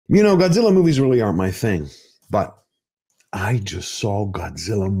You know, Godzilla movies really aren't my thing, but I just saw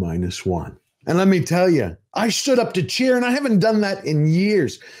Godzilla Minus One. And let me tell you, I stood up to cheer, and I haven't done that in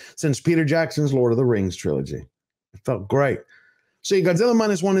years, since Peter Jackson's Lord of the Rings trilogy. It felt great. See, Godzilla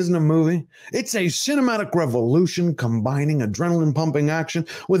Minus One isn't a movie. It's a cinematic revolution combining adrenaline-pumping action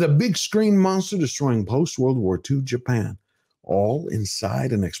with a big-screen monster destroying post-World War II Japan, all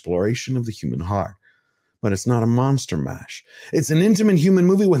inside an exploration of the human heart. But it's not a monster mash. It's an intimate human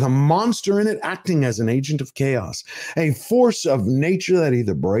movie with a monster in it acting as an agent of chaos, a force of nature that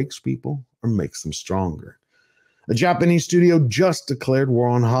either breaks people or makes them stronger. A Japanese studio just declared war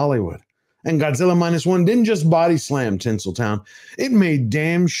on Hollywood. And Godzilla Minus One didn't just body slam Tinseltown. It made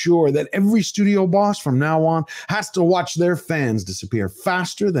damn sure that every studio boss from now on has to watch their fans disappear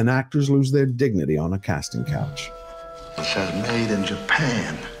faster than actors lose their dignity on a casting couch. It says made in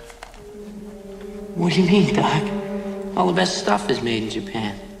Japan. What do you mean, Doc? All the best stuff is made in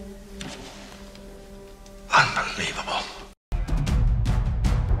Japan. Unbelievable.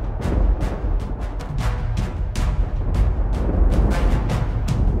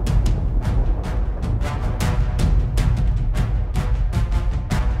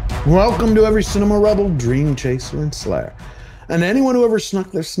 Welcome to every cinema rebel, dream chaser, and slayer, and anyone who ever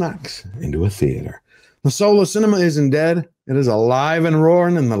snuck their snacks into a theater. The soul of cinema isn't dead. It is alive and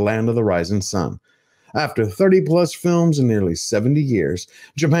roaring in the land of the rising sun. After 30-plus films in nearly 70 years,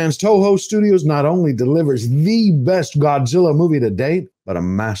 Japan's Toho Studios not only delivers the best Godzilla movie to date, but a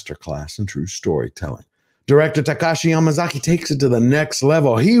masterclass in true storytelling. Director Takashi Yamazaki takes it to the next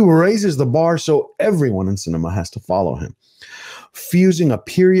level. He raises the bar so everyone in cinema has to follow him. Fusing a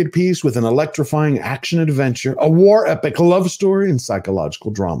period piece with an electrifying action-adventure, a war epic love story, and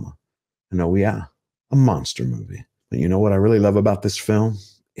psychological drama. And oh yeah, a monster movie. But you know what I really love about this film?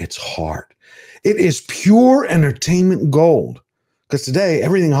 It's heart. It is pure entertainment gold. Because today,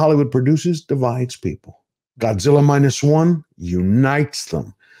 everything Hollywood produces divides people. Godzilla Minus One unites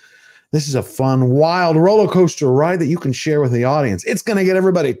them. This is a fun, wild roller coaster ride that you can share with the audience. It's going to get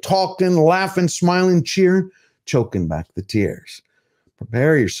everybody talking, laughing, smiling, cheering, choking back the tears.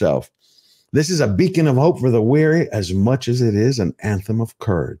 Prepare yourself. This is a beacon of hope for the weary as much as it is an anthem of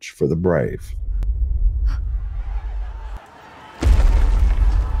courage for the brave.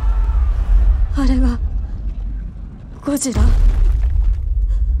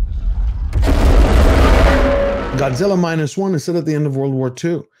 Godzilla Minus One is set at the end of World War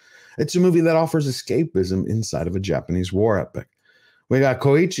II. It's a movie that offers escapism inside of a Japanese war epic. We got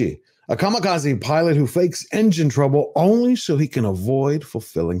Koichi, a kamikaze pilot who fakes engine trouble only so he can avoid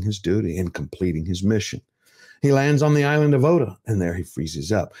fulfilling his duty and completing his mission. He lands on the island of Oda, and there he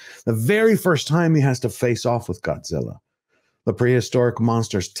freezes up. The very first time he has to face off with Godzilla. The prehistoric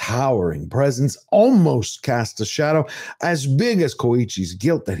monster's towering presence almost casts a shadow as big as Koichi's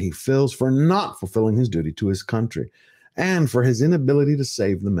guilt that he feels for not fulfilling his duty to his country and for his inability to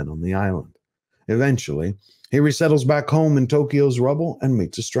save the men on the island. Eventually, he resettles back home in Tokyo's rubble and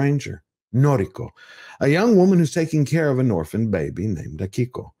meets a stranger, Noriko, a young woman who's taking care of an orphan baby named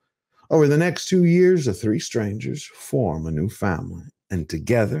Akiko. Over the next 2 years, the three strangers form a new family, and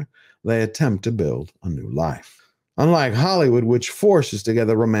together they attempt to build a new life. Unlike Hollywood, which forces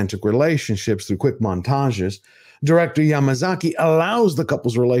together romantic relationships through quick montages, director Yamazaki allows the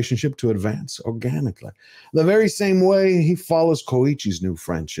couple's relationship to advance organically. The very same way he follows Koichi's new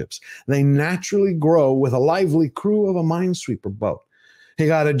friendships. They naturally grow with a lively crew of a minesweeper boat. He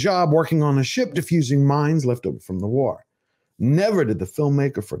got a job working on a ship defusing mines left over from the war. Never did the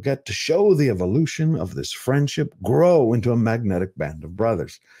filmmaker forget to show the evolution of this friendship grow into a magnetic band of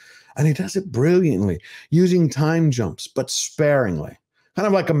brothers. And he does it brilliantly, using time jumps, but sparingly. Kind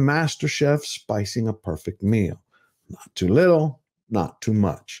of like a master chef spicing a perfect meal. Not too little, not too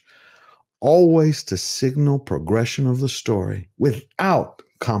much. Always to signal progression of the story without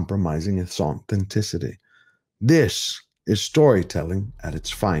compromising its authenticity. This is storytelling at its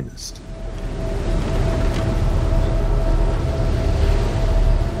finest.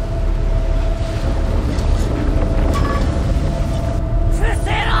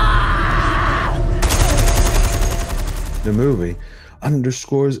 The movie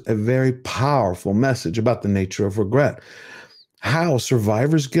underscores a very powerful message about the nature of regret. How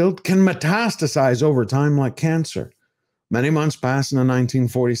survivor's guilt can metastasize over time like cancer. Many months pass into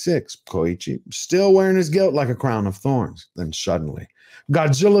 1946. Koichi, still wearing his guilt like a crown of thorns. Then suddenly,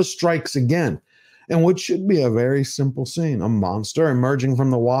 Godzilla strikes again, in what should be a very simple scene. A monster emerging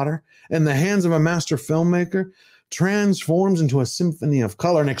from the water in the hands of a master filmmaker transforms into a symphony of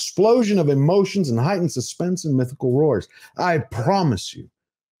color, an explosion of emotions and heightened suspense and mythical roars. I promise you,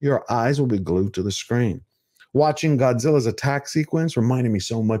 your eyes will be glued to the screen. Watching Godzilla's attack sequence reminded me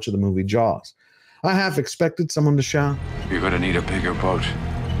so much of the movie Jaws. I half expected someone to shout, "You're gonna need a bigger boat."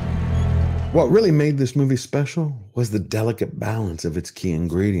 What really made this movie special was the delicate balance of its key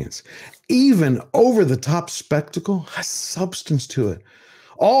ingredients. Even over-the-top spectacle has substance to it.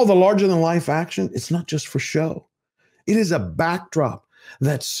 All the larger-than-life action, it's not just for show. It is a backdrop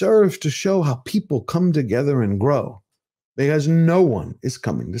that serves to show how people come together and grow, because no one is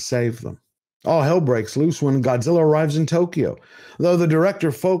coming to save them. All hell breaks loose when Godzilla arrives in Tokyo. Though the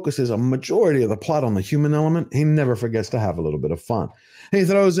director focuses a majority of the plot on the human element, he never forgets to have a little bit of fun. He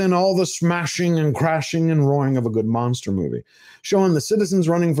throws in all the smashing and crashing and roaring of a good monster movie, showing the citizens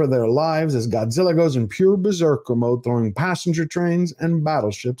running for their lives as Godzilla goes in pure berserker mode, throwing passenger trains and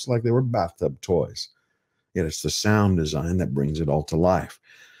battleships like they were bathtub toys. Yet it's the sound design that brings it all to life.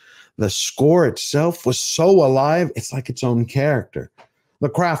 The score itself was so alive, it's like its own character. The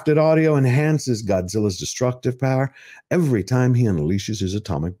crafted audio enhances Godzilla's destructive power every time he unleashes his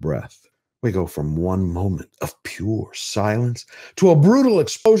atomic breath. We go from one moment of pure silence to a brutal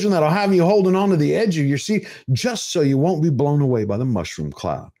explosion that'll have you holding on to the edge of your seat just so you won't be blown away by the mushroom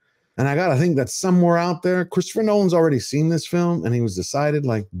cloud. And I gotta think that somewhere out there, Christopher Nolan's already seen this film and he was decided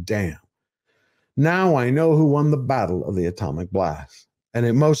like, damn, now I know who won the battle of the atomic blast. And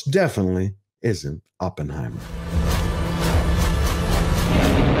it most definitely isn't Oppenheimer.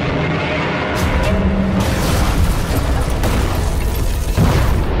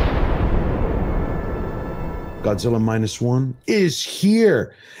 Godzilla Minus One is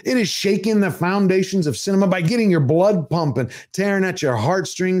here. It is shaking the foundations of cinema by getting your blood pumping, tearing at your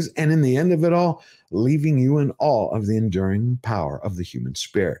heartstrings, and in the end of it all, leaving you in awe of the enduring power of the human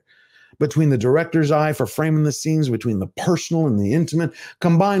spirit. Between the director's eye for framing the scenes, between the personal and the intimate,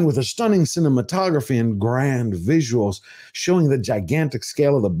 combined with a stunning cinematography and grand visuals showing the gigantic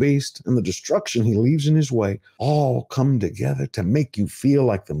scale of the beast and the destruction he leaves in his way, all come together to make you feel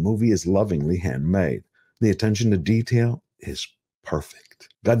like the movie is lovingly handmade. The attention to detail is perfect.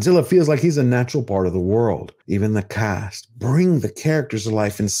 Godzilla feels like he's a natural part of the world. Even the cast bring the characters to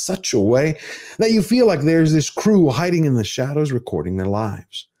life in such a way that you feel like there's this crew hiding in the shadows recording their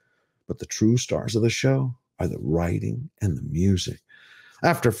lives. But the true stars of the show are the writing and the music.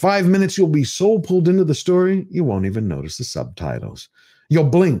 After 5 minutes, you'll be so pulled into the story, you won't even notice the subtitles. You'll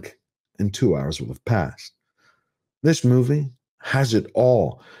blink, and 2 hours will have passed. This movie has it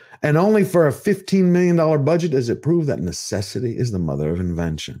all. And only for a $15 million budget does it prove that necessity is the mother of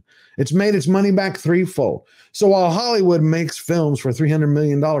invention. It's made its money back threefold. So while Hollywood makes films for $300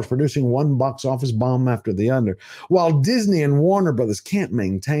 million, producing one box office bomb after the other, while Disney and Warner Brothers can't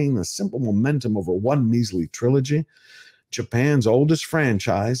maintain a simple momentum over one measly trilogy, Japan's oldest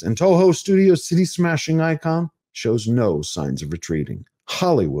franchise and Toho Studios' city-smashing icon shows no signs of retreating.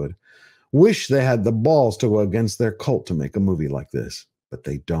 Hollywood wish they had the balls to go against their cult to make a movie like this. But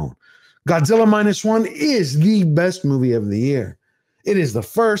they don't. Godzilla Minus One is the best movie of the year. It is the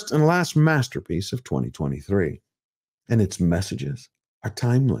first and last masterpiece of 2023. And its messages are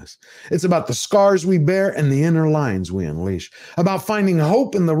timeless. It's about the scars we bear and the inner lions we unleash. About finding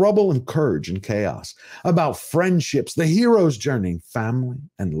hope in the rubble and courage in chaos. About friendships, the hero's journey, family,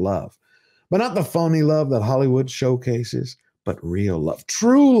 and love. But not the phony love that Hollywood showcases, but real love.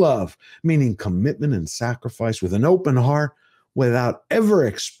 True love, meaning commitment and sacrifice with an open heart, without ever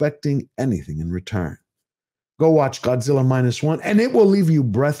expecting anything in return. Go watch Godzilla Minus One, and it will leave you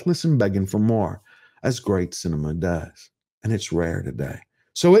breathless and begging for more, as great cinema does. And it's rare today.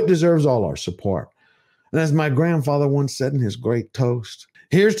 So it deserves all our support. And as my grandfather once said in his great toast,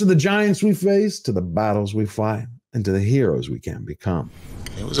 here's to the giants we face, to the battles we fight, and to the heroes we can become.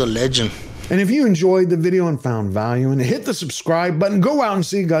 It was a legend. And if you enjoyed the video and found value in it, hit the subscribe button, go out and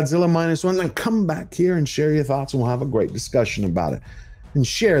see Godzilla Minus One, and come back here and share your thoughts, and we'll have a great discussion about it. And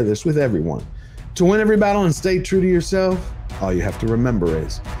share this with everyone. To win every battle and stay true to yourself, all you have to remember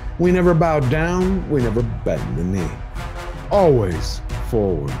is, we never bow down, we never bend the knee. Always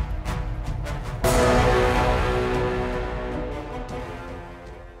forward.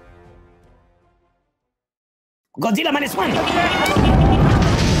 Godzilla Minus One!